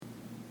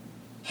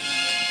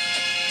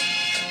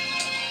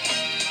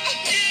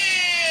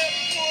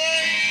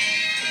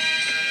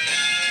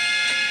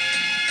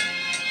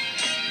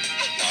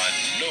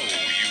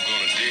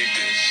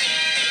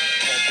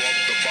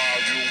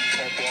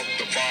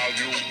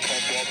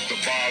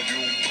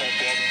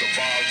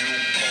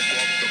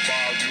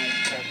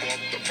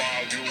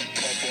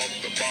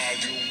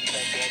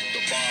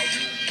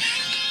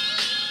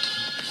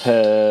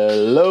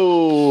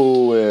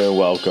Hello and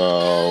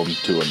welcome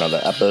to another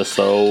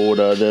episode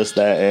of This,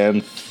 That,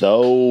 and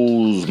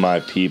Those, my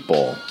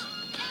people.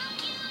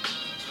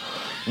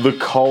 The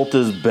cult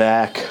is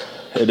back.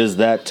 It is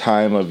that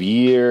time of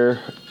year.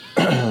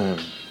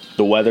 The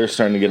weather's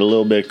starting to get a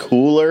little bit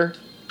cooler.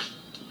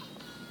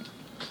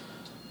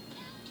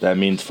 That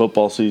means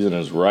football season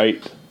is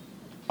right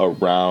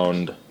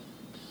around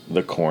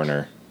the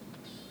corner.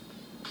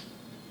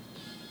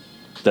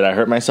 Did I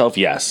hurt myself?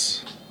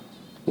 Yes.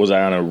 Was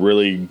I on a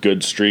really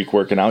good streak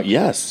working out?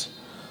 Yes.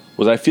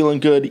 Was I feeling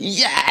good?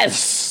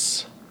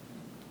 Yes.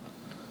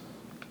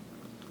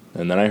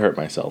 And then I hurt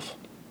myself.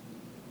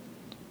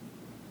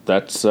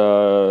 That's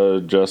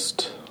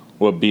just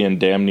what being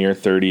damn near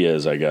 30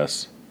 is, I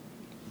guess.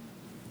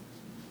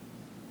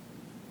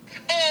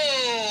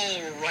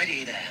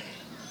 Alrighty then.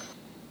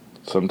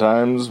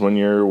 Sometimes when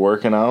you're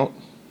working out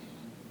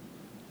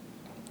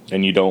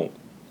and you don't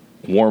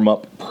warm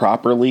up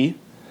properly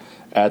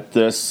at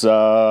this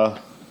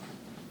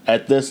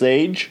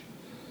age,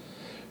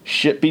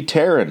 shit be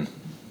tearing.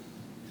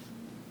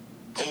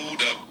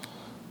 Hold up.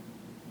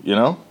 You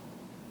know?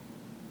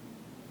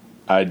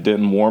 I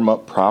didn't warm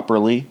up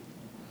properly.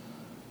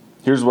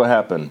 Here's what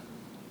happened.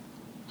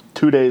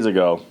 2 days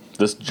ago,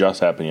 this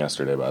just happened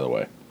yesterday, by the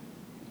way.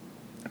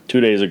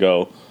 2 days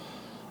ago,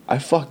 I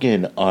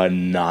fucking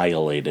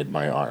annihilated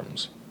my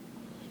arms.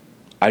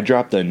 I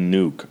dropped a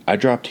nuke. I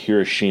dropped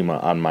Hiroshima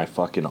on my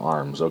fucking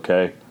arms,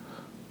 okay?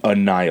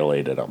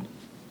 Annihilated them.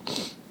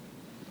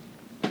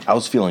 I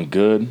was feeling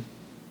good.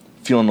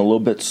 Feeling a little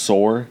bit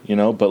sore, you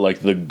know, but like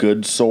the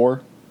good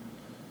sore.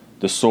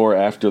 The sore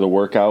after the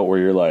workout where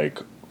you're like,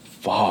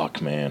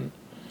 fuck, man.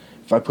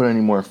 If I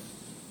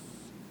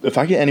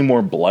get any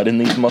more blood in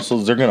these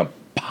muscles, they're gonna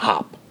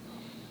pop.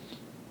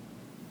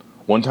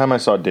 One time I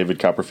saw David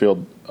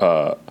Copperfield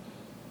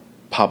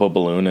pop a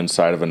balloon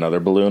inside of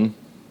another balloon,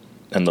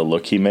 and the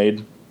look he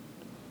made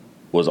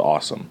was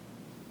awesome.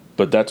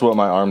 But that's what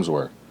my arms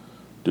were.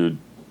 Dude,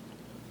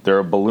 they're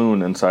a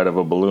balloon inside of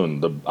a balloon.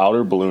 The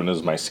outer balloon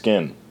is my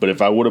skin. But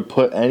if I would have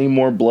put any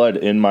more blood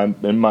in my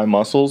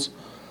muscles,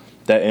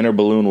 that inner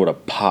balloon would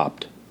have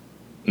popped.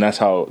 And that's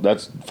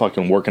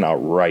fucking working out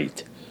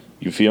right.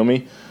 You feel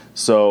me?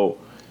 So,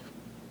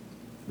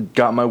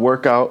 got my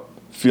workout,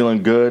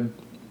 feeling good.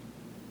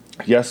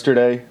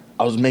 Yesterday,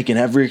 I was making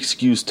every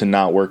excuse to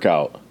not work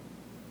out.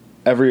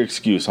 Every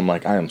excuse. I'm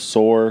like, I am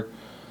sore.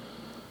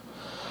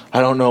 I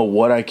don't know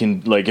what I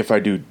can, like, if I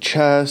do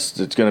chest,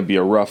 it's going to be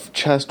a rough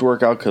chest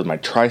workout because my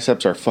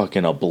triceps are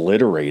fucking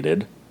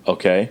obliterated,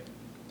 okay?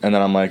 And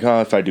then I'm like,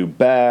 oh, if I do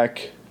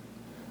back,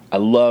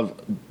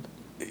 back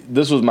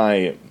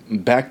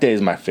day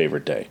is my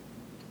favorite day.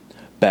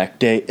 Back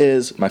day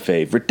is my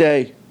favorite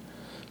day.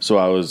 So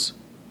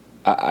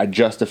I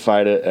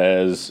justified it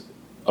as,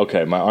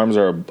 okay, my arms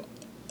are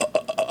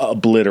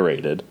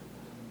obliterated,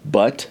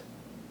 but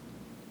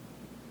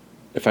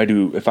if I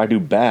do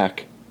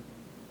back,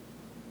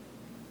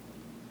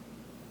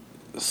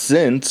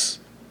 since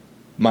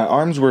my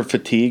arms were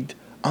fatigued,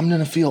 I'm going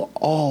to feel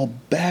all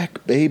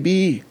back,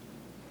 baby.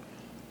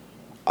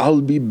 I'll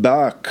be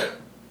back,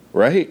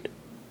 right?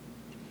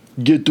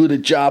 Get to the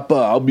chopper,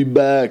 I'll be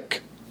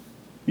back.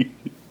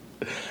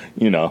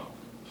 You know,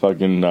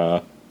 fucking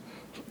that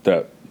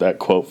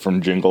quote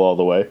from Jingle All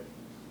the Way.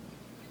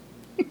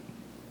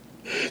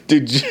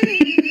 Dude,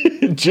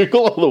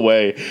 Jingle All the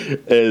Way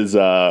is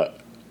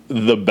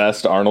the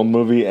best Arnold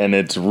movie, and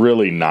it's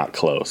really not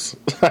close.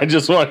 I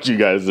just want you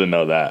guys to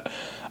know that.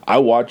 I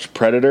watched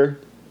Predator,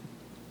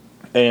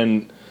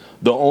 and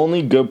the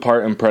only good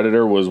part in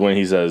Predator was when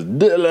he says,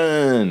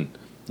 Dylan,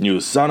 you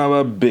son of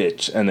a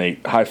bitch, and they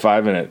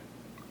high-five, and it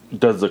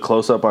does the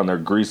close-up on their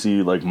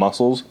greasy, like,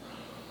 muscles.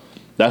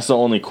 That's the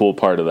only cool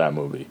part of that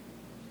movie.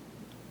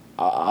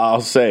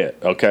 I'll say it,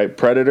 okay?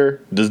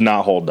 Predator does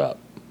not hold up.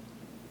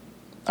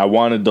 I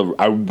went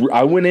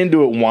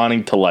into it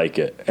wanting to like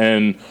it,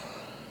 and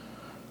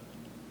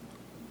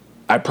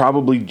I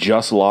probably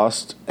just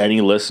lost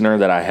any listener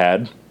that I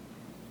had,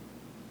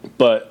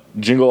 but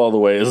Jingle All the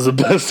Way is the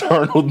best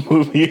Arnold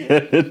movie,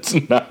 and it's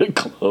not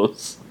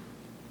close.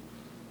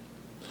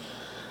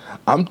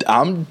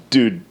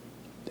 Dude,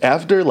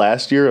 after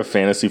last year of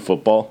fantasy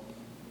football,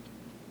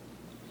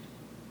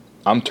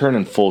 I'm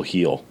turning full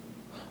heel.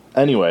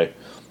 Anyway,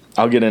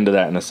 I'll get into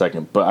that in a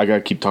second, but I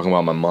gotta keep talking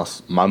about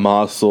my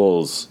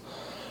muscles.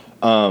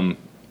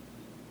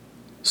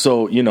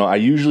 So, you know, I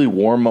usually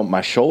warm up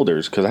my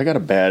shoulders because I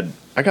got bad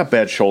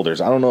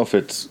shoulders. I don't know if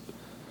it's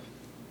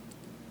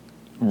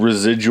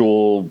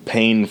residual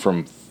pain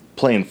from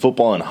playing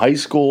football in high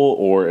school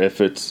or if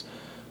it's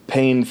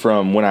pain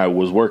from when I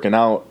was working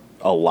out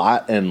a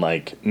lot and,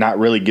 like, not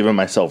really giving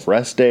myself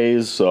rest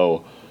days.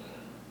 So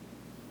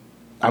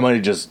I might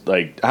have just,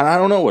 like, I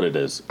don't know what it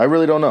is. I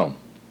really don't know.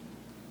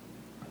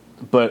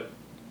 But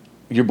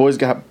your boy's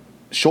got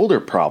shoulder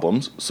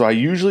problems, so I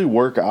usually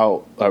work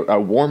out. I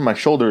warm my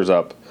shoulders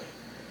up.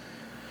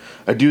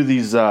 I do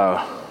these, they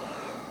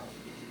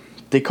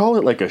call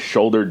it like a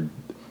shoulder,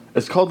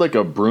 it's called like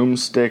a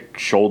broomstick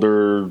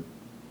shoulder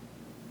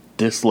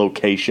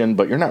dislocation,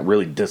 but you're not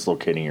really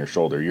dislocating your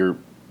shoulder.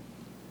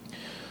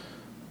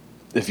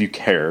 If you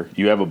care,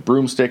 you have a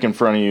broomstick in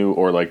front of you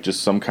or like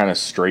just some kind of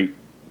straight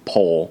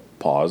pole,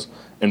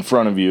 in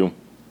front of you,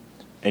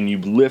 and you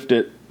lift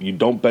it. You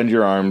don't bend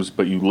your arms,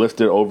 but you lift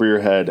it over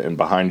your head and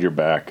behind your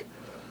back.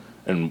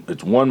 And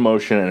it's one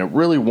motion, and it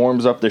really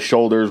warms up the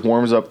shoulders,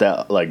 warms up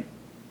that, like,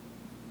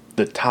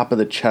 the top of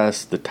the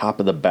chest, the top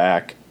of the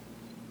back.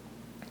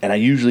 And I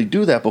usually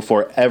do that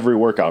before every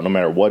workout, no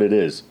matter what it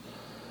is,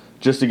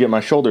 just to get my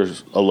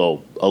shoulders a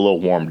little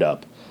warmed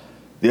up.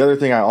 The other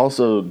thing I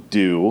also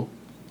do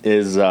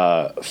is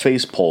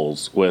face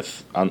pulls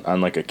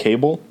on like a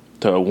cable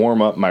to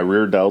warm up my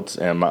rear delts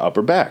and my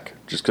upper back,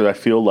 just because I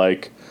feel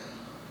like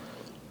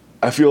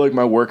my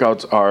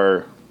workouts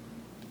are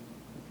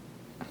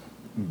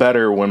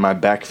better when my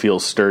back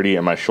feels sturdy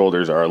and my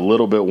shoulders are a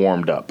little bit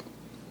warmed up.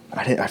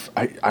 I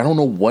don't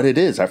know what it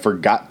is. I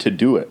forgot to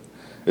do it.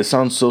 It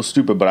sounds so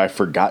stupid, but I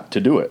forgot to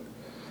do it.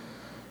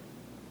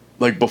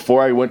 Like,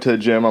 before I went to the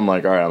gym, I'm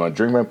like, all right, I'm going to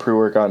drink my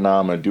pre-workout now.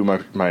 I'm going to do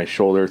my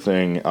shoulder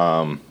thing.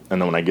 And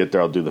then when I get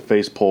there, I'll do the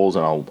face pulls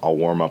and I'll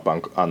warm up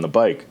on the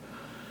bike.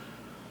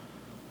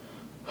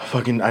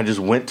 I just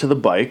went to the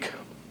bike,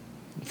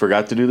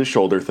 forgot to do the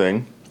shoulder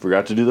thing,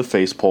 forgot to do the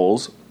face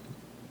pulls,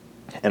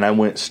 and I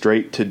went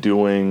straight to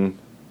doing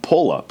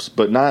pull-ups,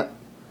 but not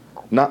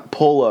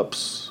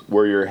pull-ups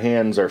where your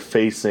palms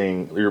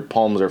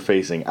are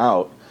facing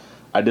out.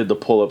 I did the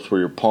pull-ups where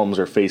your palms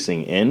are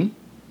facing in,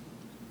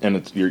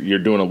 and you're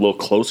doing a little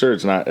closer.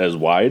 It's not as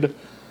wide.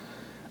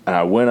 And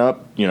I went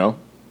up,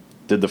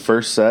 did the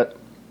first set.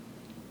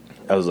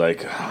 I was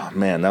like, oh,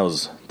 man, that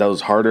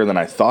was harder than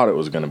I thought it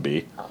was going to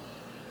be.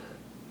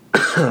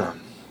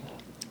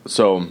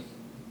 So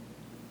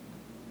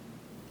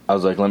I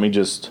was like, let me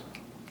just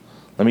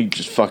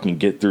fucking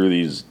get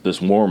through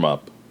this warm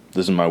up.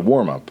 This is my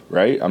warm up,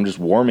 right? I'm just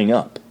warming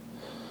up.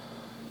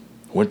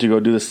 Went to go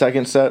do the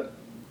second set.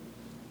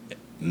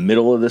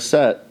 Middle of the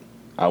set,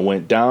 I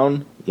went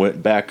down,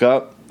 went back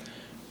up,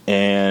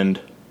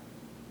 and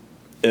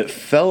it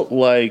felt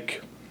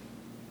like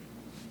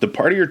the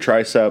part of your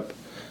tricep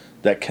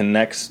that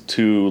connects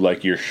to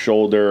like your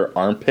shoulder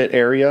armpit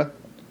area,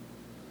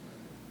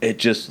 it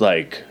just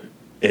like,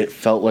 it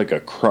felt like a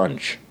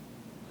crunch.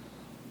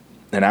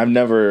 And I've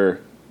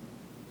never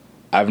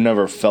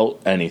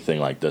felt anything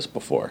like this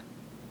before.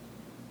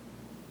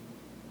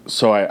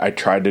 So I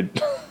tried to,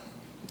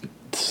 it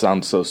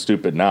sounds so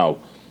stupid now,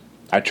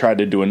 I tried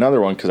to do another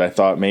one because I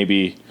thought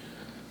maybe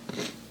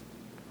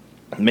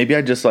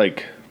I just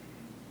like,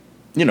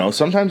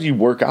 sometimes you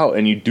work out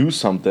and you do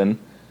something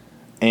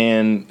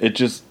and it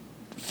just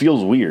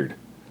feels weird.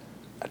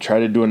 I tried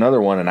to do another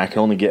one and I can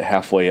only get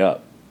halfway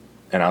up.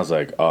 And I was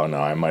like, oh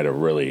no, I might have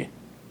really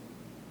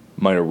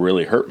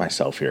hurt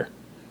myself here.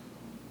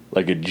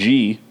 Like a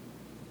G,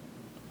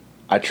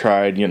 I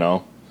tried,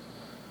 how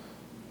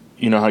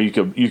you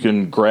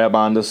can grab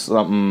onto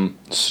something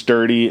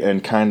sturdy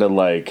and kind of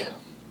like,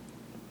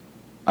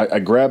 I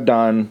grabbed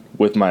on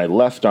with my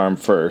left arm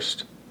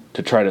first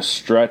to try to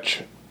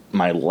stretch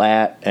my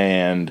lat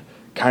and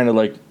kind of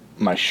like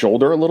my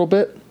shoulder a little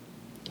bit.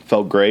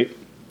 Felt great.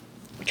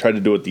 Tried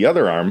to do it with the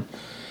other arm,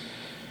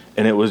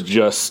 and it was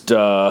just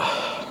as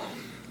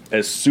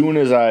soon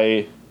as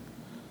I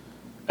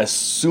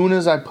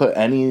put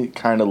any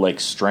kind of like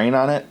strain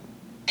on it,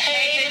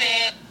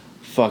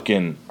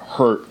 fucking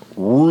hurt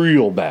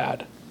real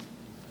bad.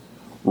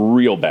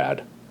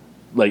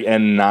 Like,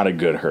 and not a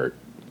good hurt.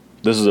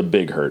 This is a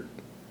big hurt.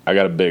 I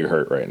got a big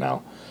hurt right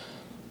now.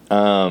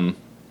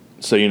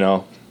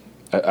 So,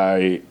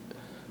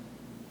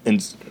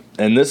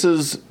 and this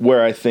is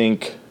where I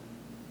think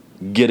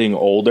getting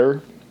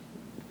older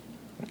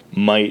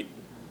might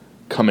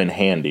come in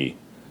handy.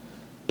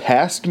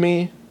 Past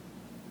me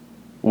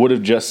would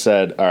have just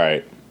said, all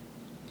right,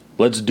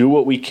 let's do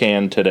what we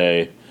can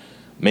today.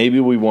 Maybe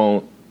we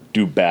won't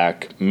do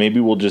back. Maybe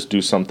we'll just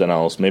do something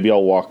else. Maybe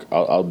I'll walk.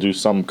 I'll do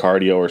some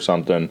cardio or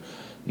something.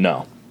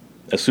 No.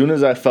 As soon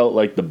as I felt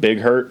like the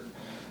big hurt,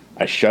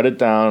 I shut it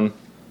down.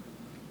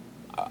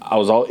 I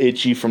was all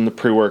itchy from the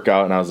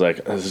pre-workout, and I was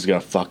like, this is going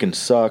to fucking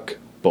suck,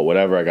 but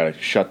whatever, I got to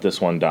shut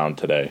this one down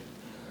today.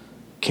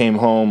 Came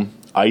home,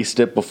 iced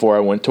it before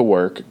I went to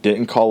work,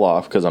 didn't call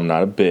off because I'm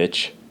not a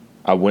bitch.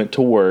 I went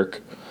to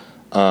work,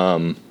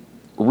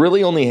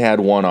 really only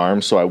had one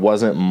arm, so I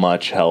wasn't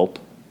much help,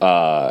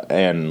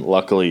 and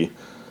luckily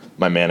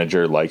my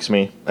manager likes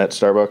me at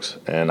Starbucks,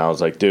 and I was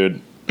like, dude,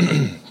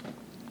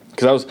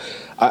 because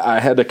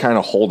I had to kind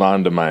of hold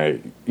on to my,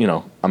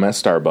 I'm at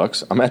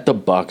Starbucks. I'm at the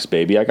Bucks,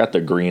 baby. I got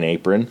the green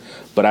apron.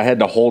 But I had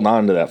to hold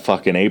on to that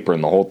fucking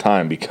apron the whole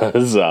time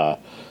because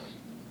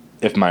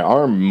if my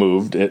arm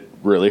moved, it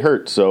really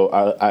hurt. So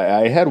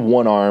I had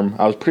one arm.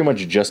 I was pretty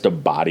much just a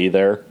body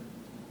there.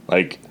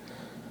 Like,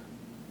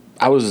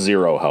 I was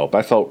zero help.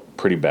 I felt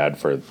pretty bad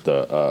for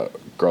the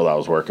girl I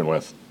was working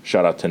with.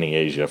 Shout out to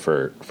Neasia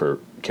for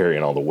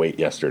carrying all the weight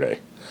yesterday.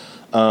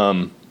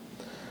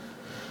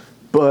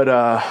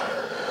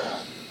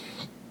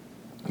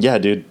 Yeah,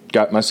 dude,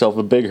 got myself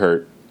a big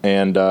hurt,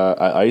 and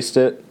I iced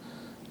it.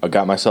 I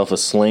got myself a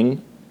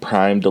sling,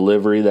 prime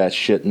delivery that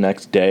shit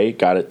next day,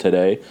 got it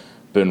today.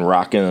 Been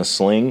rocking a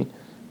sling.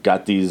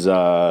 Got these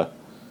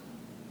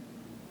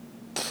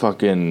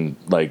fucking,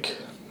 like,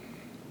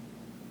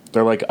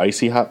 they're like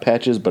icy hot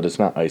patches, but it's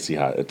not icy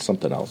hot. It's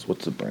something else.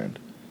 What's the brand?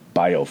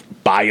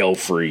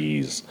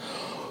 BioFreeze.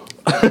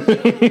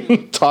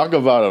 Talk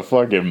about a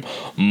fucking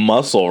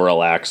muscle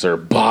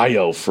relaxer.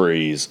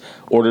 BioFreeze.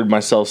 Ordered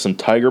myself some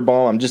Tiger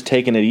Balm. I'm just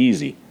taking it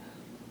easy.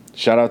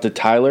 Shout out to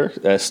Tyler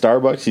at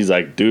Starbucks. He's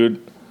like,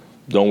 dude,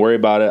 don't worry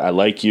about it. I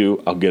like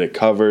you. I'll get it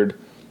covered.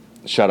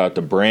 Shout out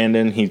to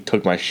Brandon. He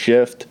took my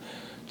shift.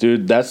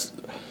 Dude, that's...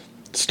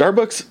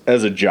 Starbucks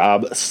as a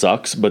job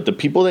sucks, but the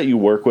people that you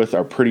work with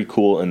are pretty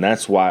cool, and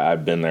that's why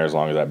I've been there as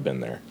long as I've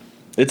been there.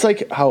 It's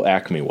like how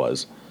Acme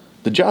was.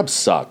 The job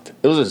sucked.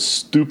 It was a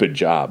stupid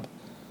job.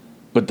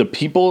 But the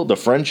people, the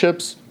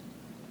friendships,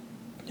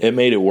 it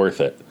made it worth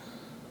it.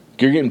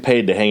 You're getting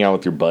paid to hang out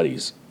with your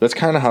buddies. That's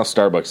kind of how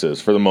Starbucks is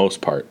for the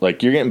most part.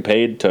 Like, you're getting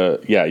paid to,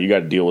 yeah, you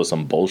got to deal with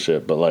some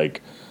bullshit, but,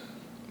 like,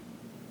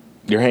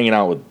 you're hanging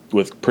out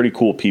with pretty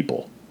cool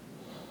people.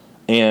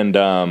 And,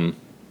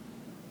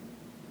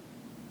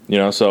 you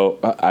know, so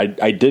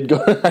I did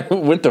go, I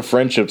went to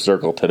Friendship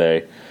Circle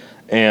today,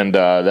 and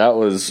that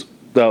was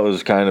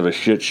kind of a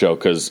shit show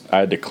because I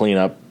had to clean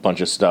up a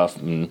bunch of stuff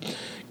and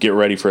get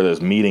ready for this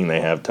meeting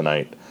they have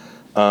tonight.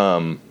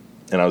 And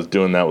I was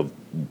doing that with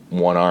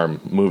one arm,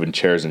 moving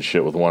chairs and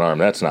shit with one arm.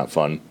 That's not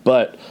fun.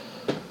 But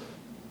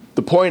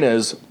the point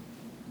is,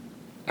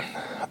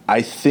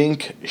 I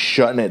think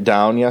shutting it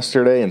down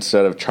yesterday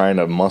instead of trying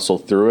to muscle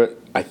through it,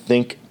 I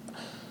think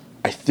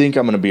I'm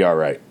going to be all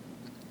right.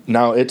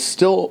 Now, it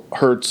still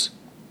hurts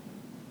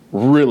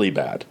really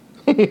bad.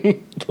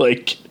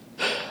 Like,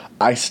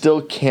 I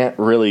still can't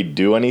really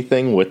do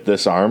anything with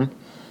this arm.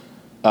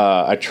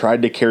 I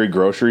tried to carry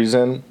groceries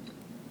in,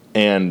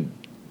 and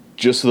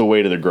just the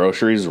weight of the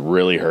groceries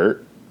really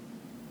hurt.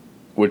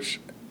 Which,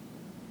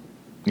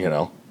 you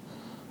know,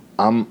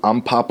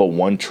 I'm Papa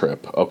one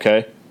trip,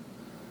 okay?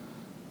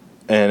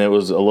 And it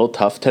was a little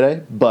tough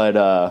today,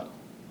 but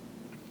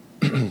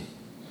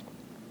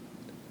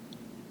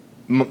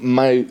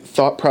my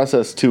thought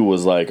process too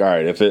was like, all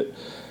right, if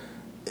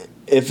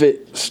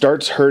it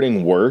starts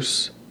hurting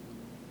worse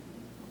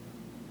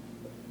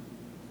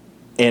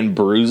and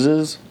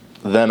bruises,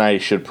 then I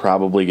should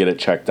probably get it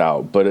checked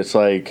out. But it's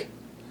like,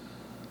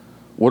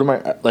 what am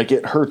I, like,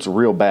 it hurts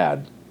real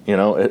bad, you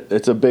know,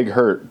 it's a big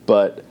hurt.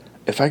 But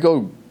if I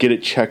go get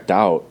it checked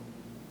out,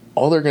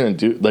 all they're going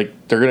to do,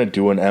 like, they're going to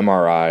do an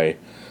MRI,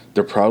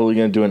 they're probably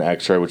going to do an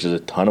x-ray, which is a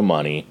ton of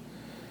money.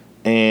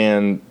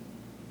 And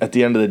at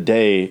the end of the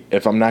day,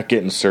 if I'm not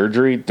getting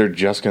surgery, they're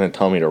just going to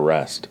tell me to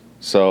rest.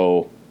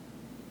 So,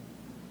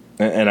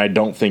 and I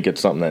don't think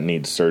it's something that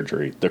needs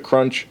surgery. The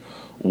crunch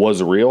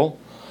was real,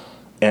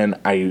 and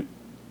I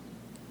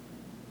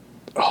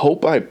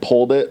hope I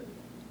pulled it.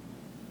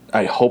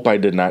 I hope I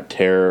did not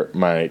tear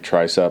my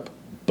tricep,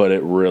 but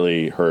it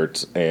really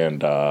hurts,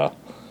 and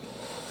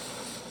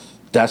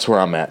that's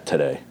where I'm at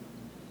today.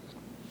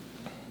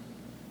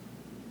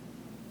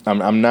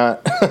 I'm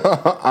not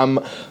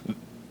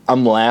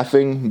I'm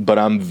laughing, but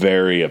I'm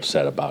very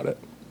upset about it.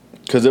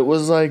 Because it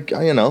was like,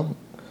 you know,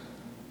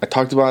 I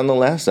talked about it in the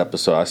last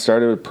episode. I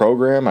started a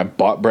program. I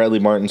bought Bradley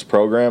Martin's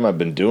program. I've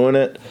been doing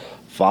it,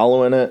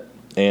 following it,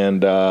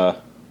 and I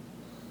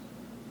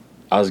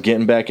was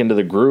getting back into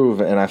the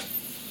groove, and I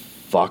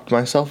fucked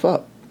myself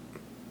up.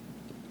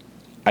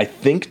 I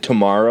think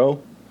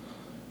tomorrow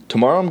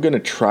I'm going to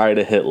try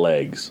to hit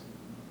legs.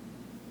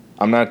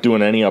 I'm not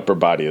doing any upper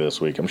body this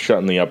week. I'm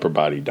shutting the upper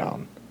body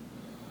down.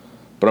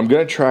 But I'm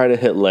going to try to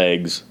hit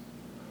legs.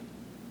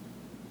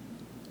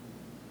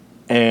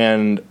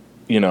 And,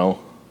 you know,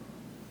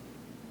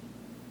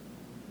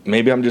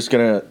 maybe I'm just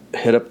going to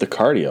hit up the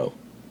cardio.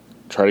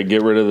 Try to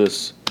get rid of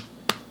this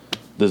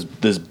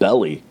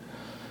belly.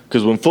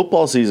 Because when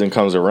football season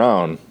comes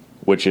around,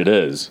 which it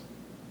is,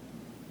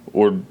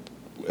 or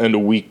into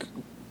week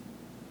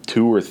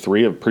 2 or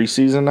 3 of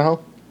preseason now,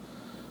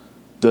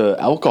 the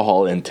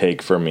alcohol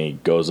intake for me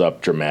goes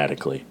up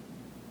dramatically.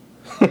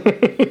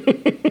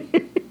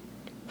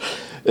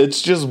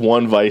 It's just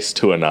one vice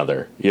to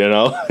another, you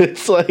know?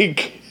 It's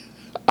like,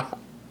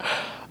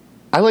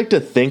 I like to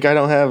think I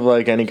don't have,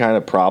 like, any kind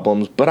of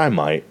problems, but I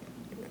might.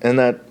 And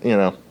that, you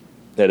know,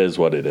 that is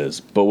what it is.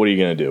 But what are you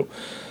going to do?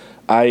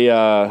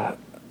 I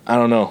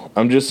don't know.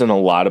 I'm just in a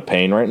lot of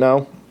pain right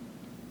now.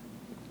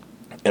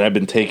 And I've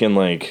been taking,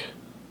 like,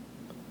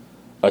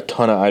 a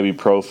ton of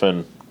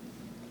ibuprofen.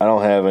 I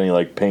don't have any,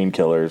 like,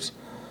 painkillers.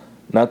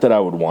 Not that I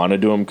would want to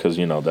do them, because,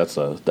 you know, that's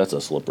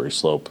a slippery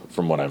slope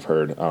from what I've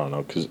heard. I don't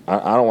know, because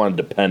I don't want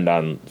to depend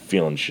on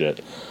feeling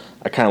shit.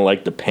 I kind of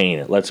like the pain.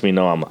 It lets me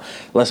know I'm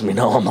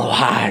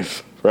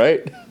alive,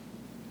 right?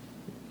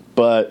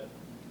 But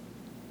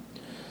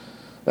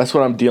that's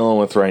what I'm dealing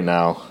with right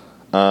now.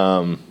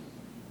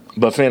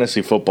 But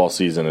fantasy football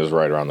season is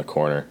right around the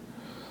corner.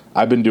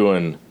 I've been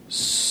doing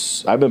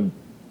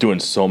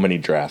so many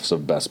drafts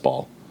of best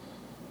ball.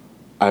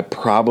 I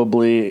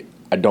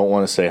don't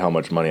want to say how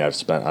much money I've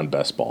spent on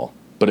best ball,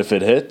 but if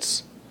it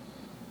hits,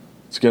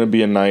 It's going to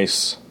be a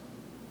nice...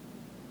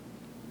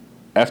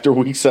 After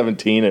week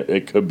 17,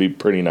 it could be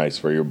pretty nice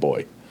for your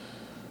boy.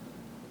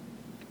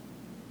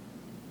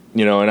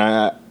 You know, and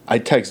I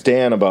text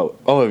Dan about,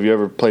 oh, have you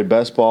ever played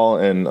best ball?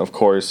 And, of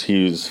course,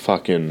 he's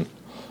fucking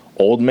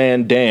old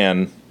man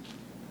Dan.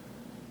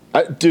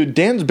 Dude,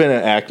 Dan's been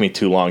at Acme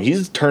too long.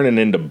 He's turning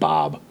into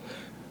Bob.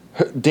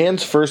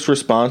 Dan's first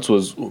response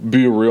was,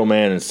 be a real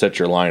man and set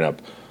your lineup.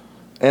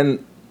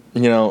 And,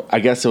 you know, I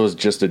guess it was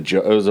just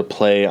it was a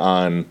play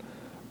on...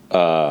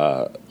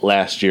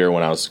 last year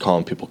when I was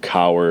calling people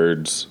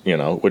cowards, you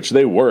know, which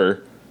they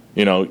were,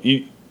 you know,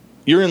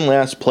 you're in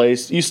last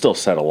place, you still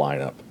set a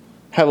lineup.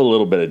 Have a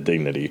little bit of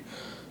dignity.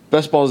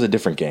 Best ball is a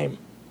different game.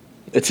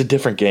 It's a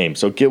different game,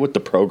 so get with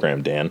the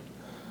program, Dan.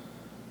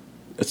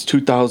 It's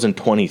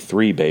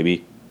 2023,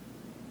 baby.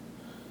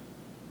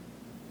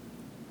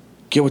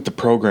 Get with the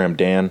program,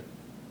 Dan.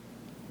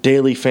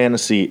 Daily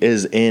fantasy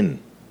is in.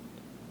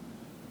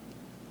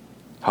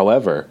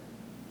 However,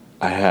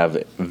 I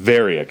have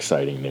very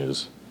exciting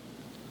news.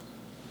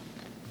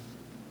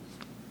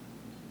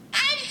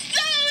 I'm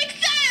so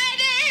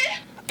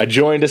excited! I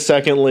joined a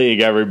second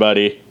league,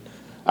 everybody.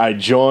 I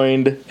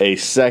joined a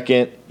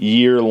second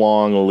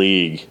year-long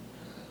league.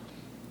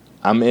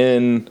 I'm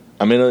in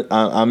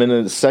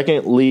a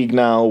second league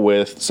now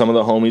with some of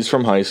the homies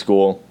from high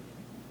school.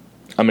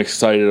 I'm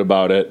excited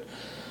about it.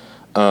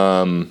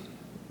 You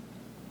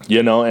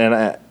know,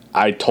 and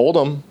I told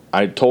them.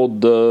 I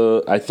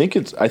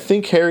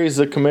think Harry's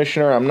the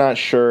commissioner. I'm not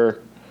sure,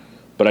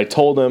 but I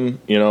told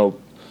him, you know,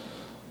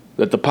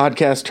 that the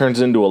podcast turns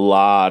into a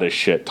lot of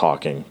shit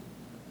talking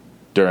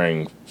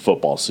during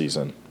football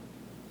season.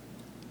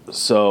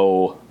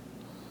 So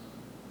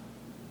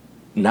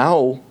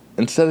now,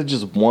 instead of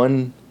just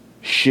one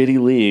shitty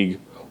league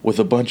with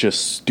a bunch of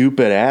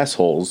stupid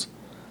assholes,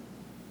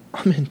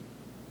 I'm in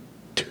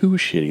 2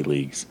 shitty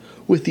leagues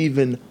with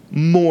even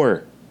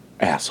more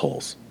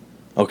assholes.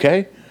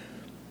 Okay?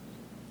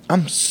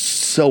 I'm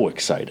so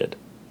excited.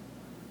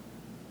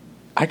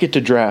 I get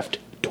to draft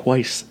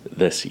twice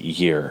this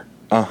year.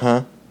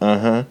 2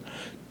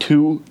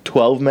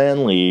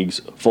 12-man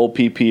leagues, full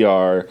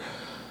PPR.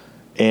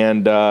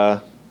 And,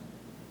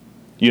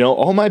 you know,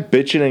 all my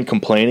bitching and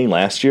complaining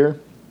last year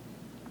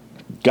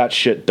got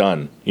shit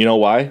done. You know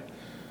why?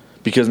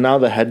 Because now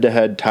the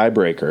head-to-head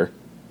tiebreaker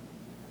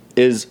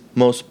is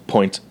most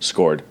points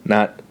scored,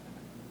 not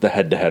the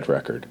head-to-head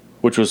record,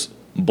 which was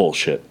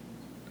bullshit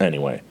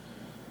anyway.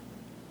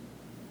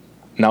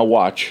 Now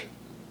watch.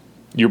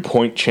 Your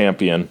point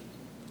champion.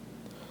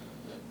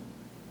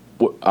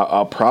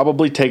 I'll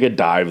probably take a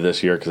dive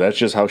this year because that's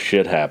just how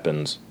shit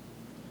happens.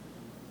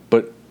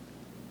 But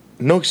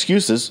no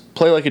excuses.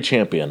 Play like a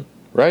champion,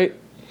 right?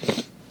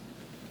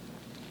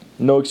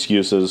 No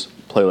excuses.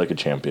 Play like a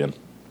champion.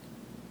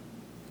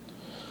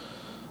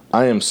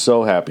 I am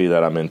so happy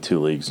that I'm in 2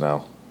 leagues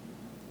now.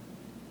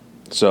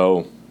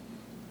 So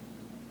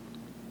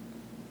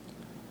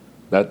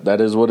that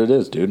is what it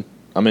is, dude.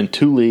 I'm in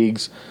 2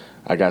 leagues.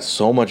 I got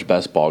so much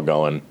best ball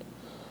going.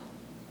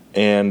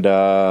 And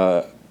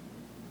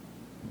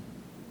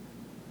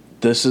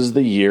this is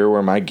the year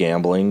where my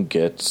gambling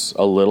gets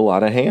a little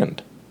out of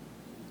hand.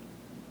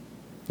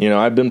 You know,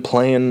 I've been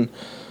playing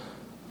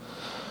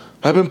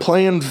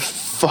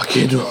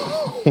fucking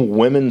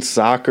women's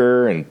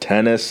soccer and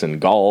tennis and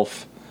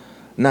golf.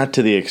 Not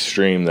to the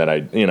extreme that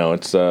it's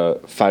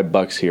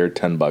 $5 here,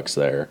 $10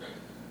 there.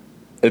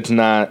 It's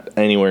not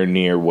anywhere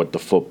near what the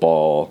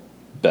football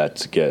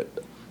bets get.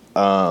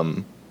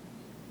 But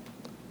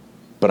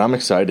I'm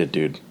excited,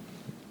 dude.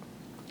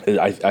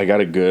 I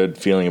got a good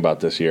feeling about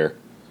this year.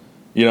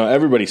 You know,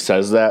 everybody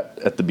says that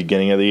at the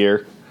beginning of the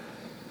year.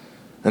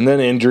 And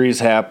then injuries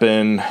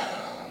happen.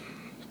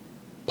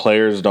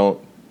 Players don't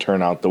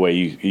turn out the way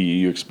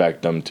you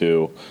expect them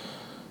to.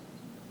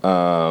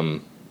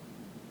 But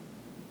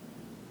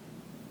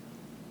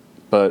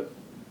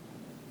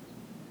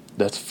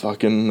that's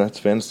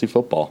fantasy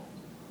football.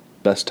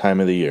 Best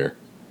time of the year.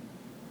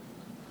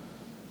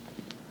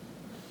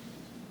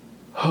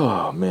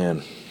 Oh,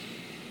 man.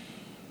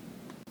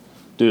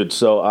 Dude,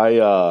 so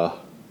I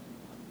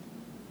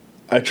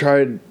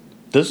tried...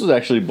 This was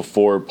actually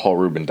before Paul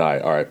Rubin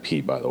died.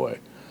 R.I.P., by the way.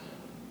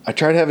 I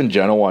tried having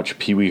Jenna watch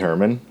Pee Wee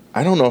Herman.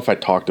 I don't know if I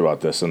talked about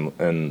this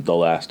in the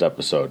last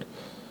episode.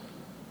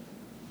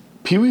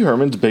 Pee Wee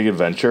Herman's Big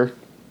Adventure.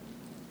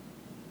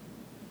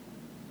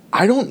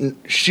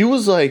 She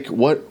was like,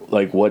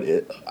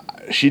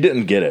 she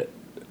didn't get it.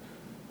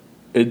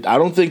 I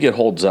don't think it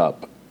holds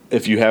up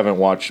if you haven't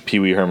watched Pee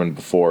Wee Herman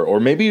before. Or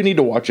maybe you need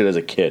to watch it as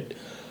a kid.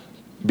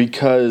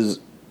 Because...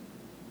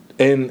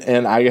 And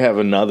I have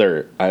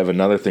another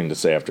thing to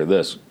say after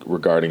this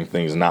regarding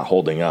things not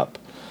holding up.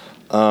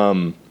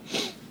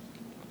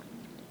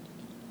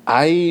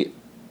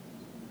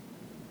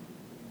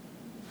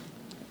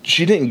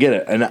 She didn't get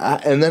it,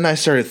 and then I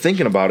started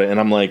thinking about it, and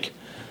I'm like,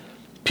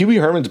 Pee Wee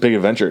Herman's Big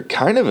Adventure,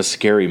 kind of a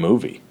scary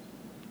movie.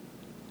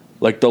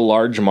 Like the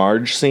Large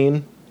Marge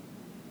scene,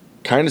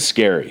 kind of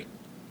scary.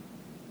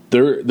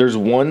 There's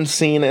one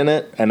scene in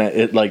it, and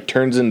it like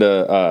turns into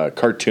a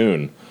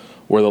cartoon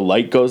where the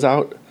light goes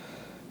out.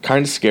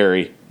 Kind of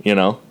scary, you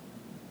know?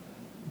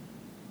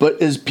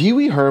 But is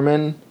Pee-wee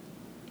Herman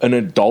an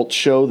adult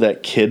show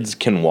that kids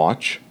can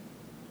watch?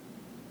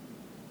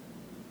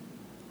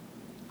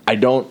 I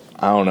don't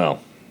know.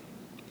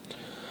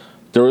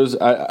 There was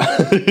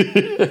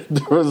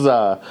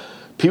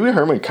Pee-wee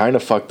Herman kind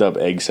of fucked up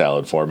egg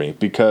salad for me,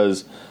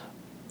 because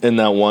in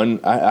that one,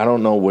 I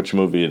don't know which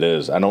movie it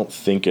is. I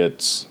think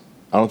it's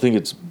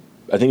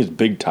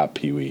Big Top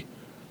Pee-wee,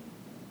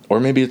 or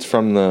maybe it's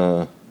from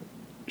the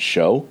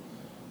show.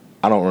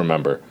 I don't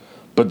remember.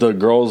 But the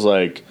girl's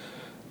like,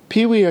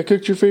 Pee-wee, I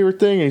cooked your favorite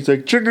thing, and he's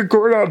like, chicken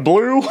cordon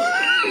bleu.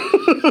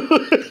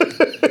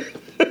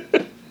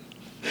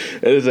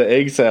 It is an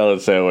egg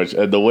salad sandwich,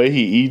 and the way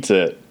he eats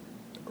it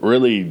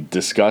really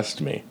disgusts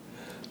me.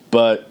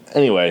 But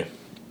anyway,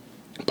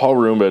 Paul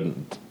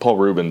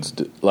Rubens,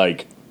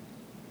 like,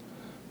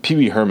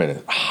 Pee-wee Herman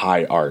is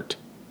high art.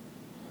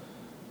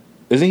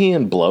 Isn't he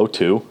in Blow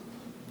too?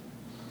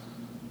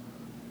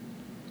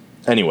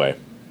 Anyway,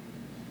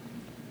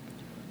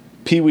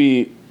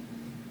 Pee-wee,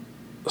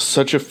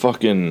 such a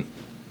fucking...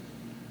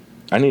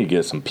 I need to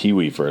get some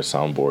Pee-wee for a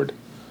soundboard.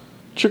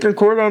 Chicken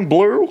cordon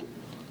bleu?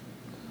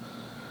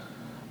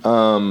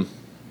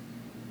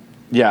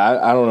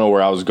 Yeah, I don't know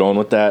where I was going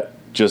with that.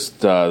 Just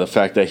the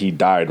fact that he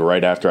died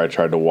right after I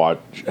tried to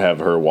have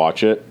her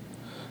watch it.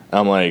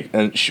 I'm like,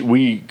 and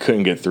we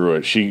couldn't get through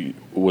it. She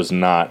was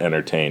not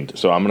entertained.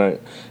 So and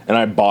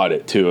I bought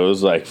it too. It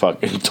was like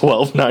fucking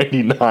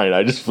 $12.99.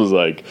 I just was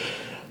like,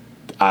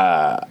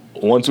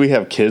 once we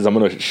have kids, I'm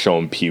gonna show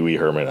him Pee-wee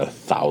Herman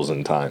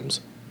 1,000 times.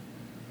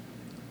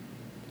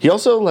 He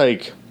also,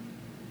 like,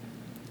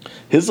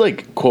 his,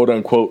 like,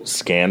 quote-unquote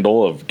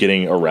scandal of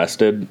getting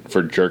arrested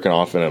for jerking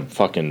off in a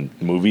fucking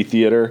movie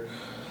theater,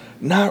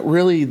 not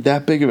really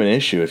that big of an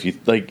issue. If you,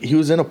 like, he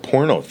was in a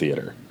porno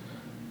theater.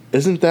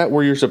 Isn't that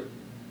where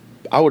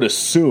I would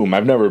assume,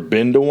 I've never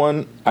been to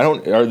one.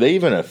 Are they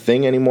even a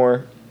thing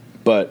anymore?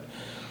 But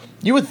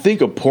you would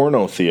think a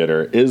porno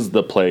theater is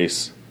the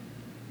place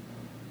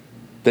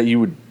that you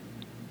would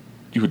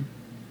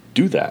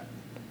do that.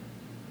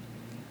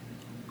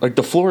 Like,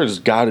 the floor has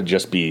got to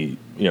just be,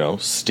 you know,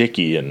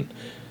 sticky, and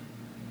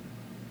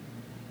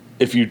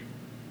if you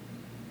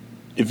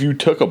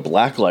took a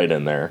black light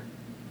in there,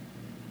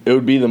 it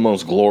would be the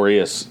most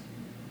glorious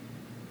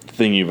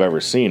thing you've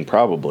ever seen,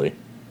 probably.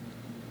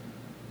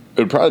 It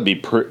would probably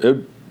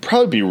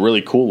be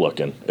really cool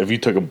looking if you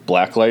took a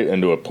black light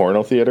into a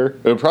porno theater.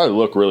 It would probably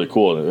look really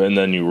cool, and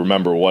then you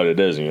remember what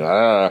it is, and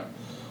you're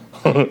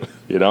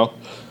you know?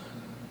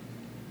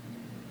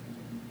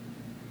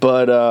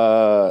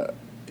 But,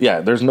 yeah,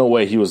 there's no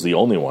way he was the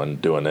only one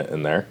doing it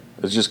in there.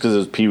 It's just because it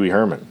was Pee-wee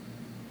Herman.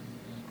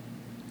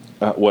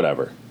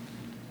 Whatever.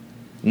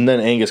 And then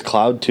Angus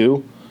Cloud,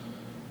 too.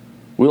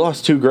 We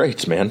lost two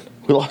greats, man.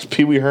 We lost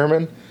Pee-wee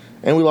Herman,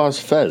 and we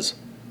lost Fez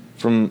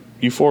from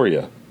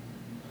Euphoria.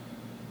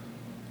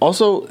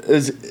 Also,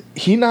 is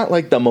he not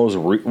like the most...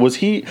 was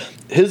he...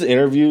 His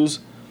interviews,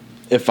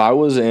 if I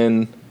was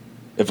in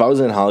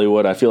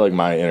Hollywood, I feel like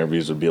my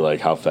interviews would be like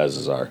how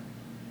Fez's are.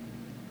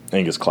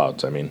 Angus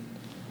Cloud's, I mean.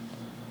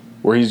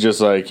 Where he's just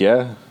like,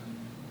 yeah,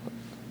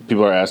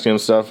 people are asking him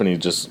stuff, and he's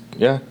just,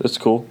 yeah, it's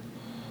cool.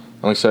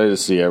 I'm excited to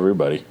see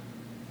everybody.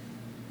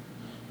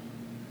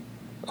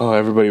 Oh,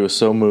 everybody was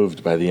so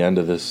moved by the end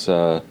of this,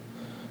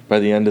 by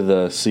the end of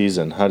the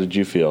season. How did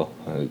you feel?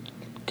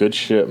 Good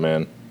shit,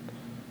 man.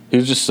 He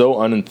was just so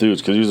unenthused,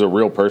 because he was a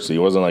real person. He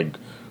wasn't, like,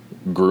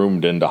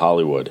 groomed into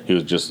Hollywood. He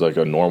was just, like,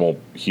 a normal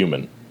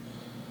human.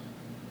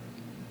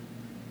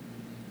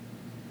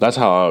 That's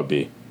how I would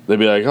be. They'd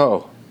be like,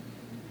 oh,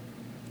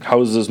 how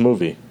was this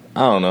movie? I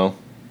don't know.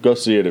 Go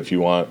see it if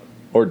you want.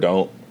 Or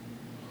don't.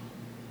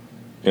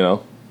 You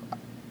know?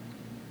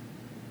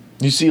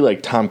 You see,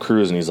 like, Tom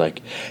Cruise, and he's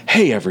like,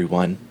 hey,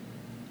 everyone.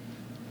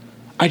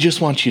 I just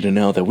want you to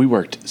know that we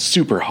worked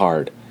super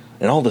hard.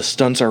 And all the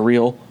stunts are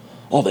real.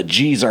 All the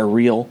G's are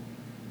real.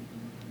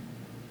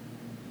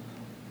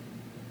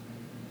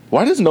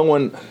 Why does no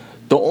one...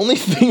 The only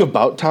thing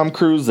about Tom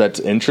Cruise that's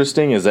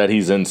interesting is that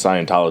he's in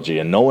Scientology,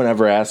 and no one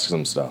ever asks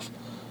him stuff.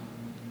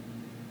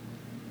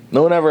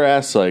 No one ever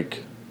asks,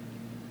 like,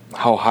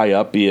 how high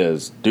up he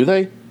is. Do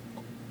they?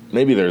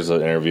 Maybe there's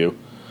an interview.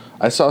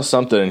 I saw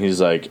something, and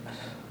he's like,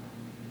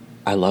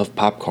 I love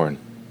popcorn.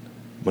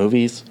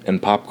 Movies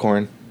and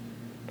popcorn.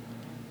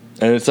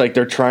 And it's like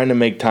they're trying to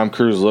make Tom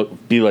Cruise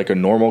be like a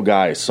normal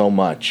guy so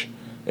much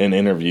in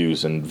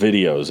interviews and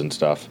videos and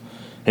stuff.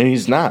 And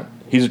he's not.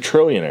 He's a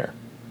trillionaire.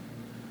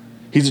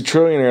 He's a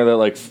trillionaire that,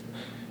 like,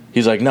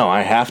 he's like, no,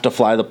 I have to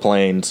fly the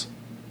planes.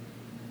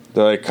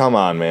 They're like, come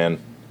on, man.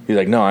 He's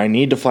like, no, I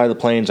need to fly the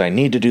planes. I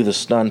need to do the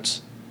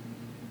stunts.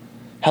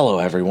 Hello,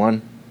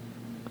 everyone.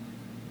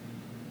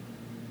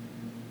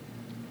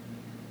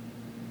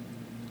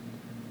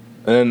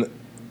 And then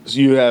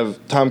you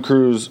have Tom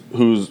Cruise,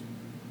 who's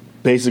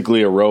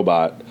basically a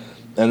robot.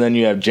 And then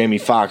you have Jamie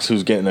Foxx,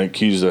 who's getting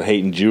accused of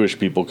hating Jewish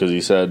people because he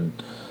said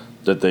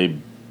that they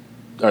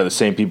are the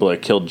same people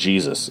that killed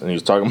Jesus. And he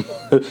was talking,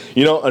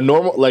 you know, a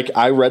normal, like,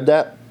 I read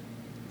that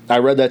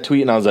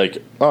tweet and I was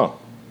like, oh,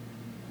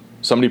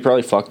 Somebody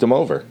probably fucked him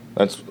over.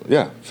 That's,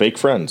 yeah, fake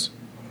friends.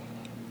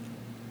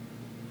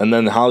 And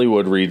then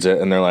Hollywood reads it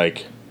and they're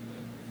like,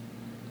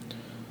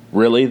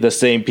 really? The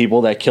same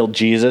people that killed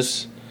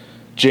Jesus?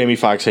 Jamie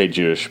Foxx hates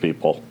Jewish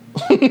people.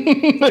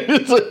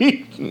 It's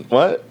like,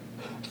 what?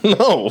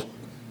 No.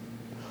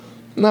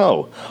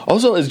 No.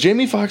 Also, is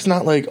Jamie Foxx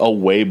not like a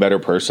way better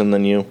person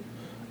than you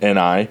and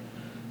I?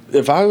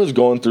 If I was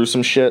going through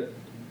some shit,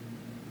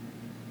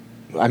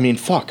 I mean,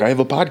 fuck, I have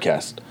a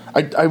podcast.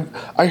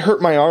 I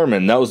hurt my arm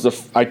and that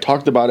was I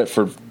talked about it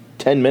for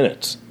 10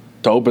 minutes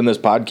to open this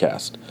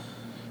podcast.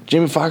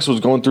 Jamie Foxx was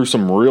going through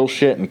some real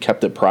shit and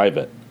kept it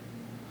private.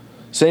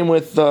 Same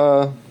with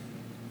the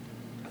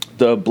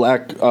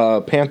Black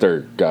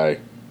Panther guy.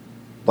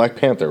 Black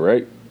Panther,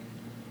 right?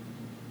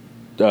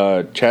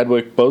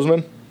 Chadwick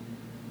Boseman?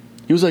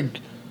 He was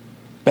like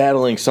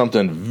battling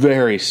something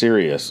very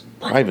serious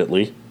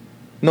privately.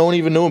 No one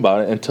even knew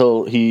about it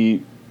until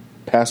he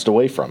passed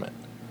away from it.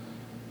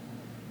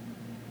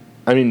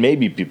 I mean,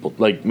 maybe people,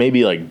 like,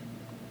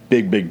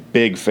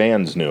 big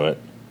fans knew it.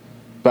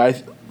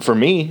 But for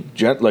me,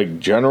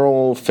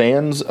 general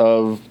fans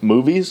of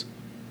movies,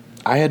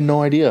 I had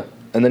no idea.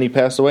 And then he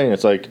passed away, and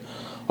it's like,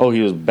 oh, he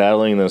was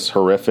battling this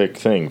horrific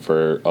thing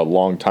for a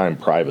long time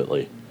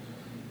privately.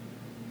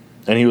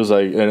 And he was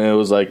like, and it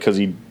was like, because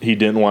he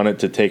didn't want it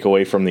to take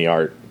away from the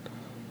art.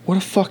 What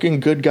a fucking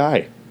good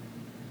guy.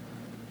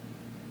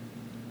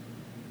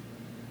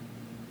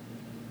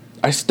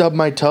 I stubbed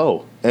my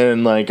toe,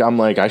 and I'm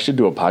like, I should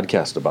do a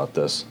podcast about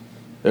this.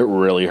 It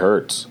really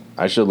hurts.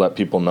 I should let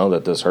people know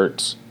that this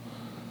hurts.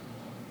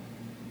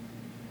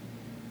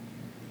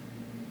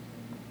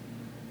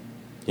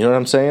 You know what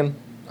I'm saying?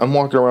 I'm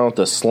walking around with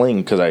a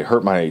sling because I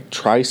hurt my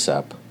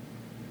tricep.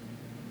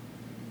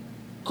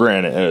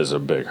 Granted, it is a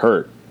big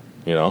hurt,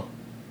 you know?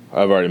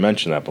 I've already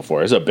mentioned that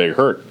before. It's a big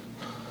hurt.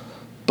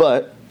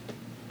 But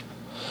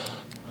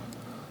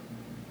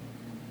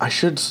I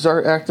should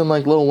start acting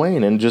like Lil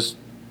Wayne and just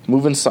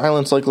move in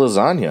silence like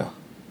lasagna.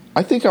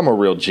 I think I'm a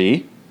real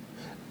G.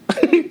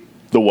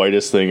 The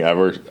whitest thing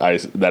ever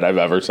that I've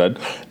ever said.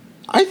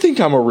 I think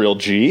I'm a real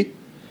G.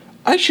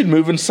 I should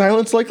move in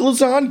silence like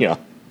lasagna.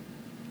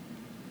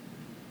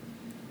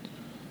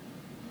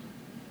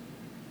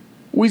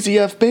 Wheezy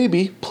F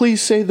baby,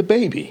 please say the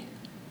baby.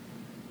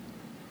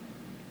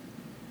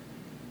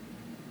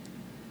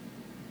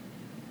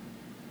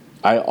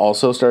 I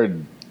also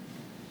started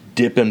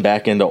dipping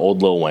back into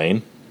old Lil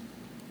Wayne.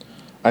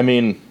 I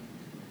mean,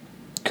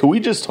 could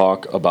we just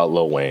talk about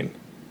Lil Wayne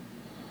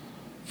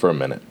for a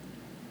minute?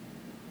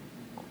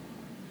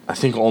 I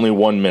think only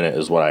 1 minute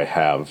is what I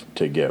have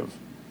to give.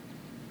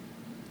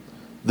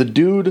 The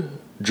dude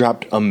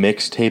dropped a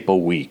mixtape a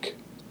week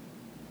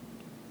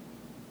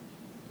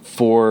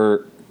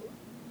for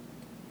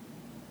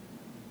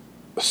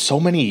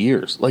so many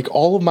years. Like,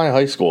 all of my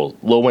high school,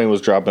 Lil Wayne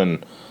was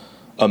dropping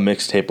a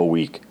mixtape a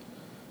week.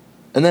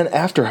 And then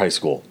after high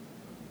school,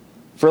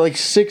 for like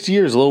 6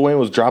 years, Lil Wayne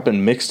was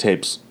dropping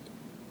mixtapes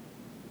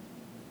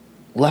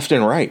left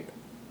and right.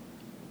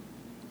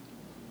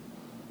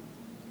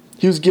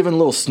 He was giving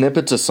little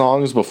snippets of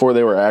songs before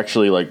they were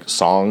actually like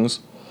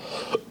songs.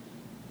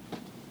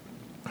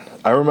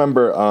 I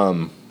remember,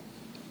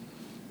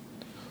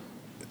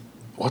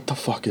 what the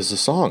fuck is the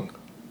song?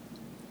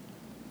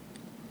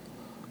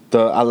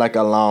 I like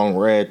a long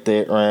red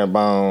thick red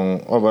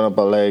bone, open up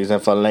her legs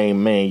and fillet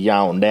me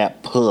on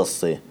that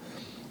pussy.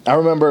 I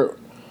remember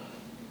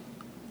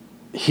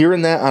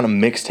hearing that on a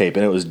mixtape,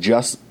 and it was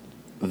just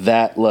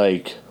that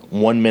like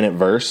 1 minute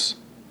verse.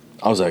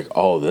 I was like,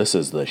 oh, this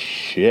is the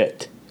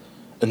shit.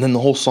 And then the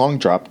whole song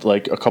dropped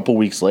like a couple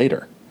weeks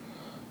later.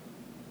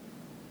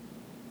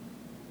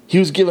 He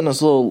was giving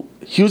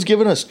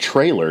us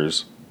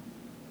trailers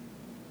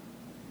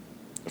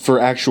for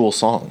actual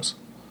songs.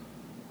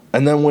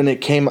 And then when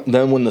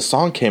the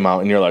song came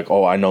out and you're like,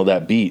 oh, I know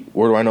that beat.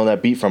 Where do I know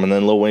that beat from? And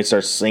then Lil Wayne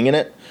starts singing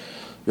it.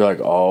 You're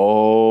like,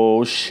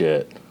 oh,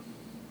 shit.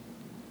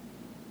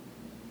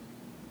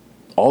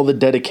 All the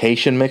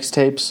dedication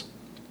mixtapes.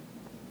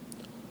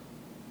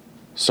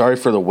 Sorry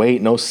for the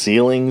wait, no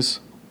ceilings.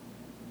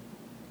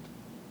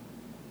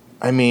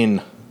 I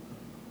mean,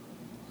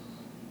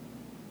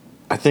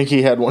 I think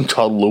he had one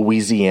called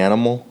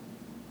Louisianimal.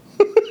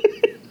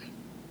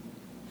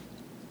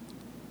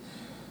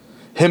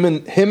 Him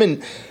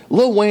and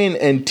Lil Wayne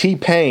and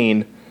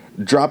T-Pain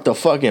dropped a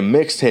fucking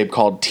mixtape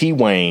called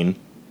T-Wayne.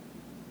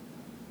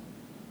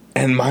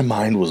 And my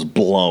mind was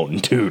blown,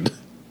 dude.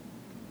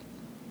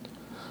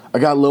 I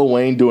got Lil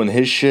Wayne doing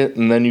his shit,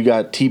 and then you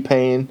got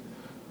T-Pain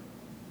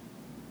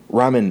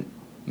rhyming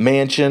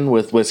mansion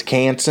with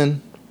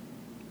Wisconsin.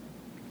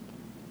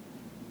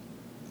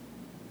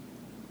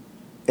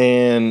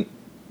 And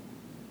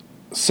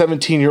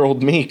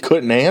 17-year-old me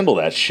couldn't handle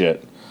that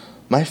shit.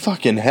 My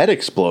fucking head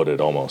exploded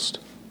almost.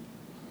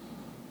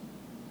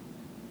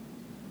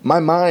 My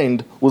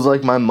mind was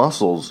like my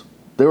muscles.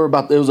 It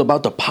was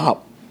about to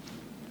pop.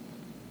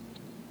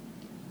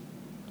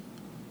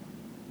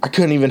 I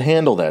couldn't even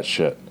handle that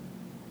shit.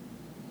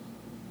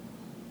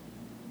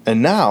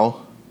 And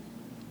now,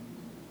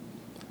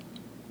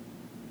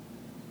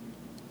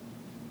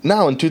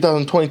 now in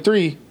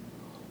 2023,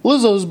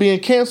 Lizzo's being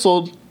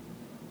canceled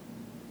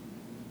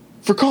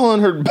for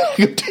calling her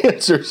backup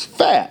dancers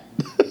fat.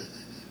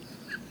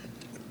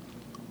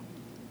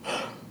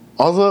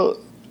 Also,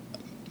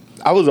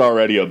 I was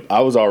already a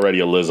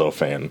Lizzo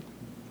fan.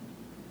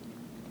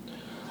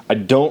 I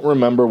don't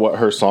remember what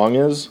her song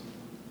is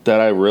that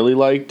I really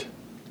liked.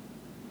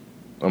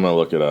 I'm gonna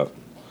look it up.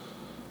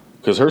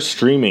 Because her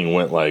streaming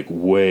went like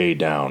way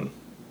down.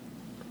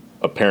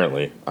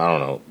 Apparently. I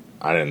don't know.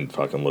 I didn't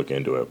fucking look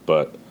into it.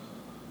 But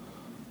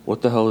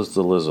what the hell is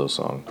the Lizzo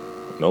song?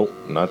 Nope,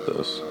 not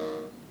this.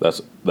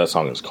 That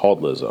song is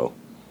called Lizzo.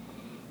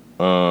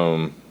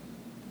 Anyway.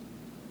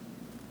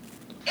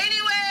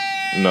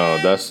 No,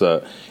 that's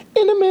the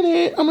in a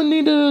minute I'm gonna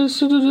need a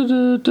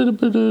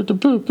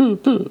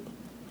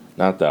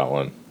not that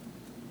one.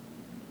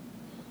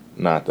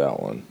 Not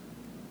that one.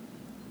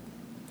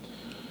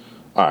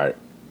 Alright.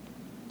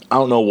 I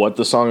don't know what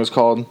the song is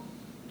called,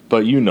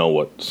 but you know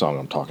what song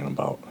I'm talking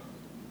about.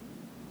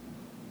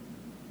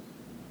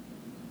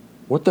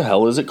 What the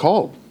hell is it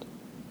called?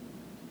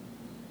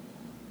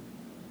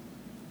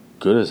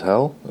 Good as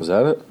Hell? Is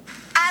that it?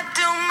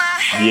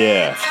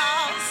 Yeah.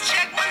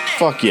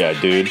 Fuck yeah,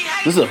 dude.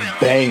 This is a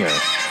banger.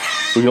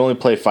 We can only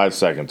play 5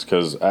 seconds,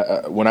 because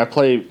when I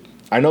play...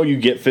 I know you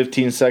get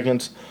 15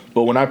 seconds,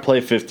 but when I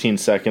play 15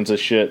 seconds of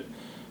shit,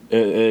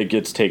 it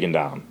gets taken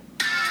down.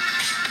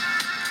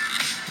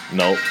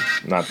 Nope,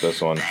 not this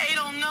one.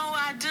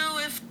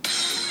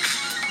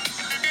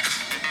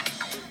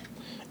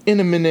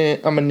 In a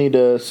minute, I'ma need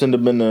a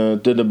cinnamon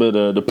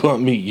to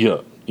pump me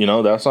up. You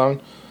know that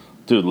song?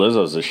 Dude,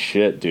 Lizzo's a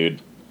shit,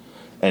 dude.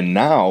 And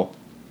now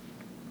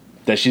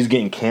that she's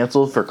getting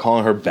canceled for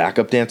calling her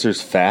backup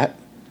dancers fat,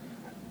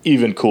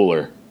 even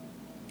cooler.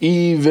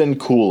 Even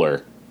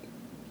cooler.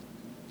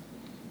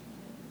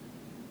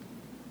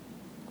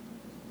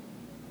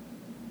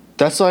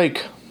 That's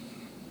like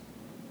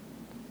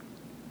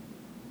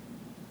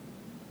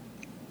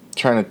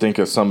trying to think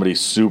of somebody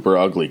super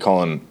ugly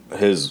calling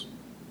his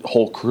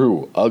whole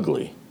crew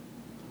ugly.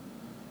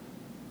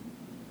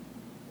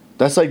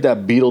 That's like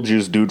that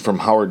Beetlejuice dude from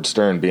Howard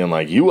Stern being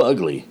like, "You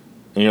ugly."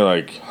 And you're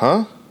like,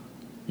 huh?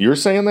 You're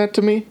saying that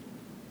to me?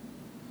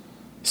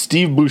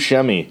 Steve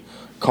Buscemi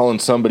calling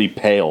somebody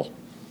pale.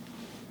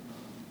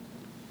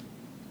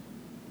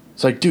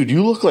 It's like, dude,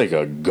 you look like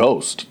a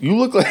ghost. You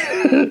look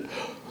like...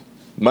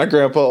 My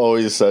grandpa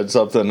always said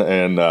something,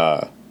 and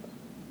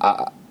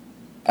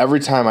every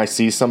time I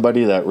see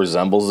somebody that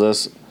resembles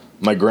this,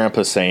 my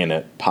grandpa saying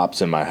it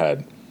pops in my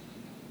head.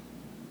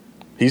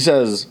 He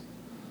says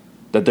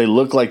that they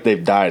look like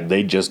they've died,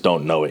 they just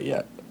don't know it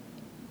yet.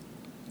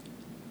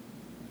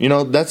 You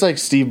know, that's like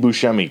Steve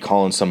Buscemi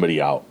calling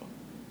somebody out.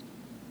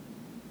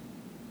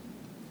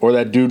 Or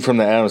that dude from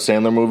the Adam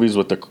Sandler movies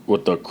with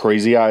the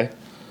crazy eye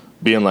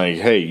being like,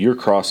 "Hey, you're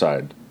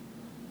cross-eyed."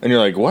 And you're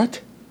like,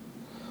 what?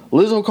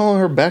 Lizzo calling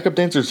her backup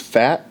dancers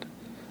fat,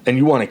 and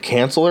you want to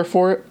cancel her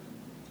for it?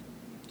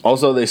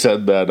 Also, they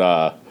said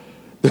that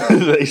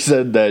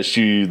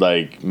she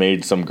like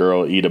made some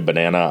girl eat a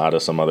banana out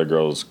of some other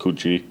girl's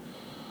coochie,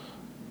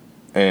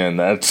 and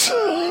that's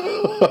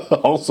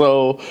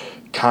also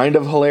kind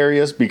of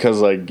hilarious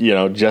because, like, you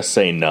know, just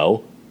say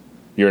no.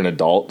 You're an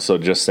adult, so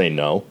just say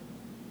no,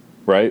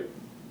 right?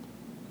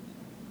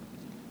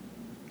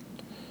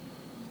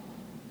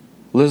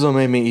 Lizzo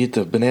made me eat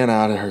the banana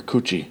out of her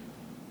coochie.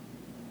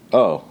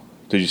 Oh,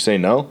 did you say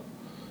no?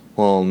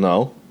 Well,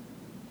 no.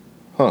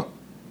 Huh.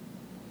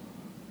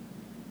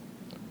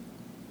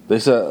 They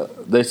said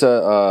they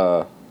said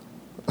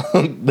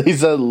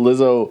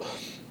Lizzo,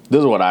 this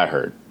is what I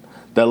heard.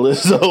 That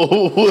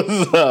Lizzo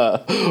was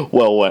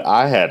well, what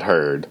I had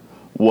heard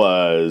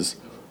was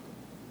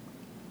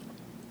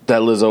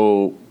that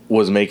Lizzo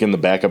was making the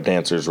backup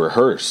dancers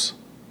rehearse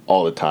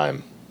all the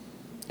time.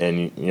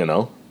 And you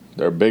know,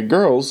 they're big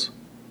girls.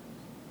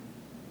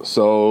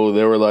 So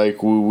they were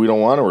like, we don't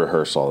want to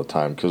rehearse all the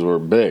time because we're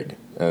big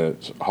and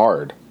it's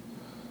hard.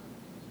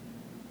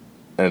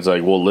 And it's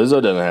like, well,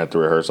 Lizzo doesn't have to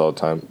rehearse all the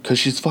time because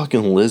she's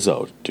fucking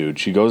Lizzo, dude.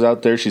 She goes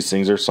out there, she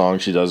sings her song,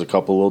 she does a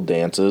couple little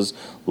dances,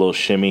 a little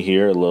shimmy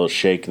here, a little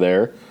shake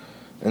there.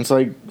 And it's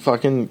like,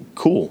 fucking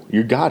cool.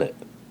 You got it.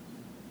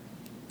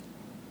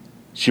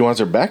 She wants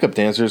her backup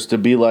dancers to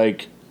be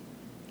like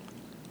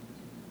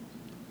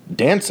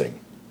dancing.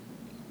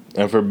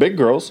 And for big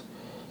girls,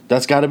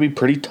 that's got to be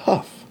pretty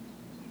tough.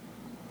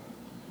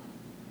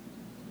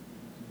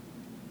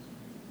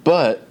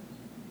 But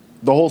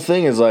the whole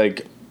thing is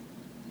like,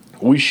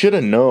 we should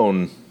have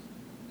known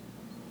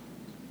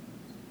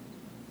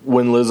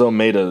when Lizzo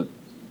made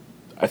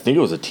I think it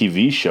was a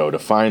TV show to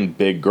find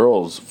big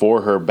girls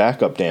for her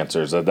backup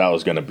dancers, that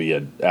was going to be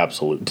an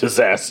absolute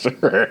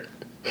disaster.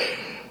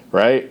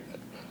 Right?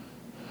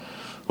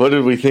 What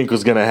did we think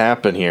was going to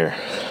happen here?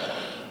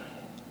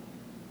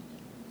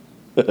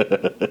 You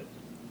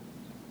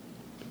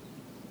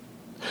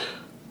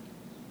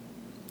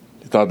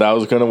thought that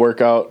was going to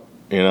work out?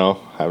 You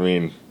know, I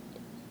mean,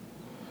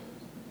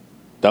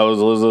 that was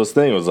Lizzo's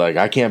thing. It was like,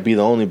 I can't be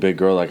the only big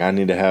girl. Like, I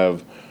need to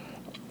have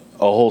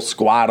a whole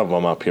squad of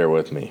them up here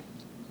with me.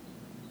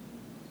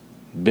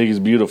 Big is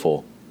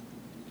beautiful.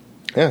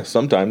 Yeah,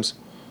 sometimes.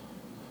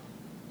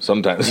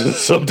 Sometimes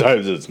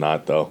it's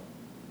not, though.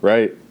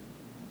 Right?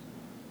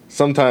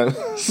 Sometimes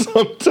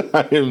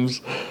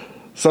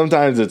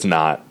it's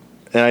not.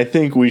 And I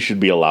think we should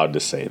be allowed to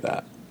say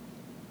that.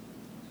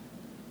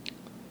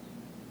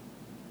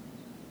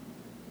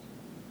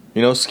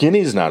 You know,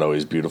 skinny's not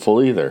always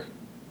beautiful either.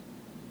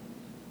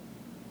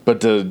 But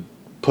to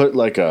put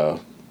like a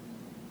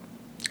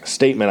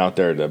statement out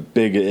there that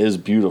big is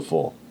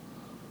beautiful,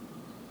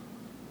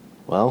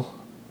 well,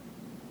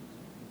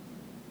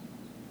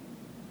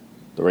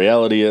 the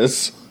reality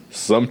is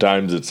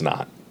sometimes it's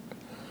not.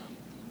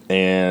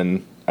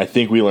 And I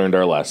think we learned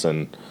our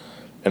lesson.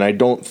 And I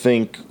don't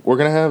think we're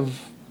going to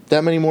have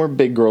that many more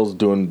big girls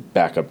doing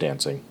backup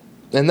dancing.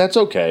 And that's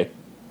okay.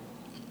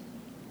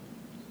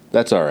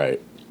 That's all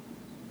right.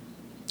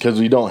 Because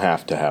we don't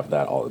have to have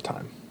that all the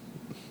time.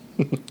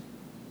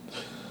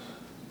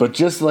 But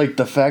just like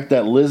the fact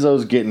that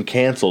Lizzo's getting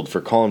canceled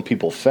for calling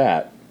people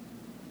fat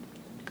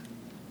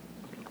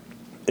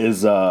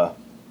is,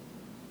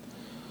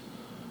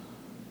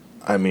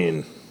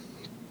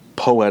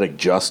 poetic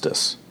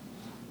justice.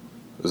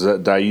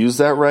 Did I use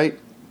that right?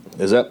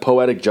 Is that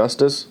poetic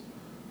justice?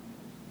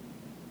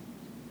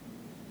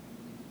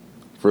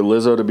 For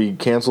Lizzo to be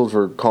canceled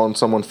for calling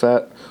someone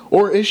fat?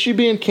 Or is she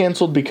being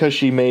canceled because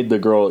she made the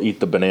girl eat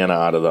the banana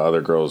out of the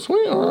other girl's?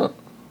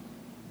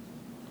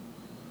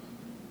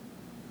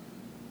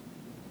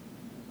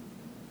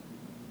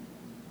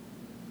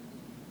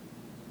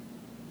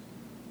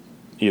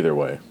 Either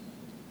way.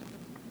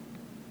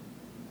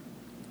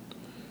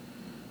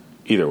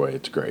 Either way,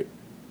 it's great.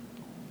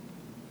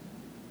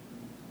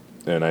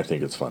 And I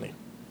think it's funny.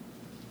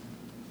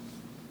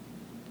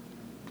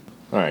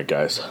 Alright,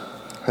 guys.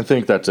 I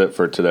think that's it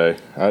for today.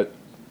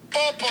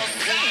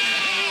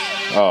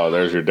 Oh,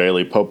 there's your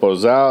daily Popo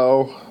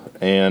Zao.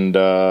 And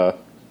I'm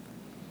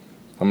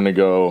gonna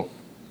go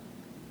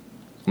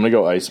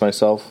ice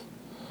myself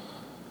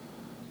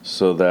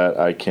so that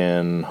I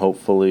can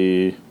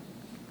hopefully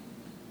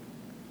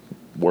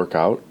work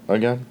out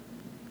again.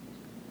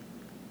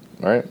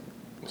 Alright?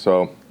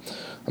 So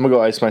I'm gonna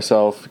go ice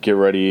myself, get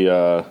ready.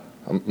 I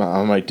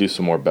might do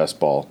some more best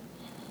ball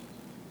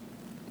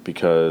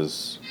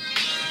because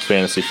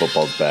fantasy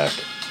football's back.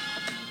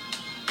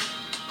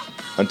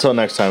 Until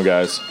next time,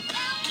 guys.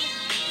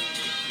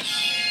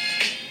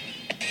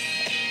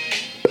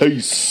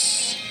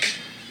 Peace.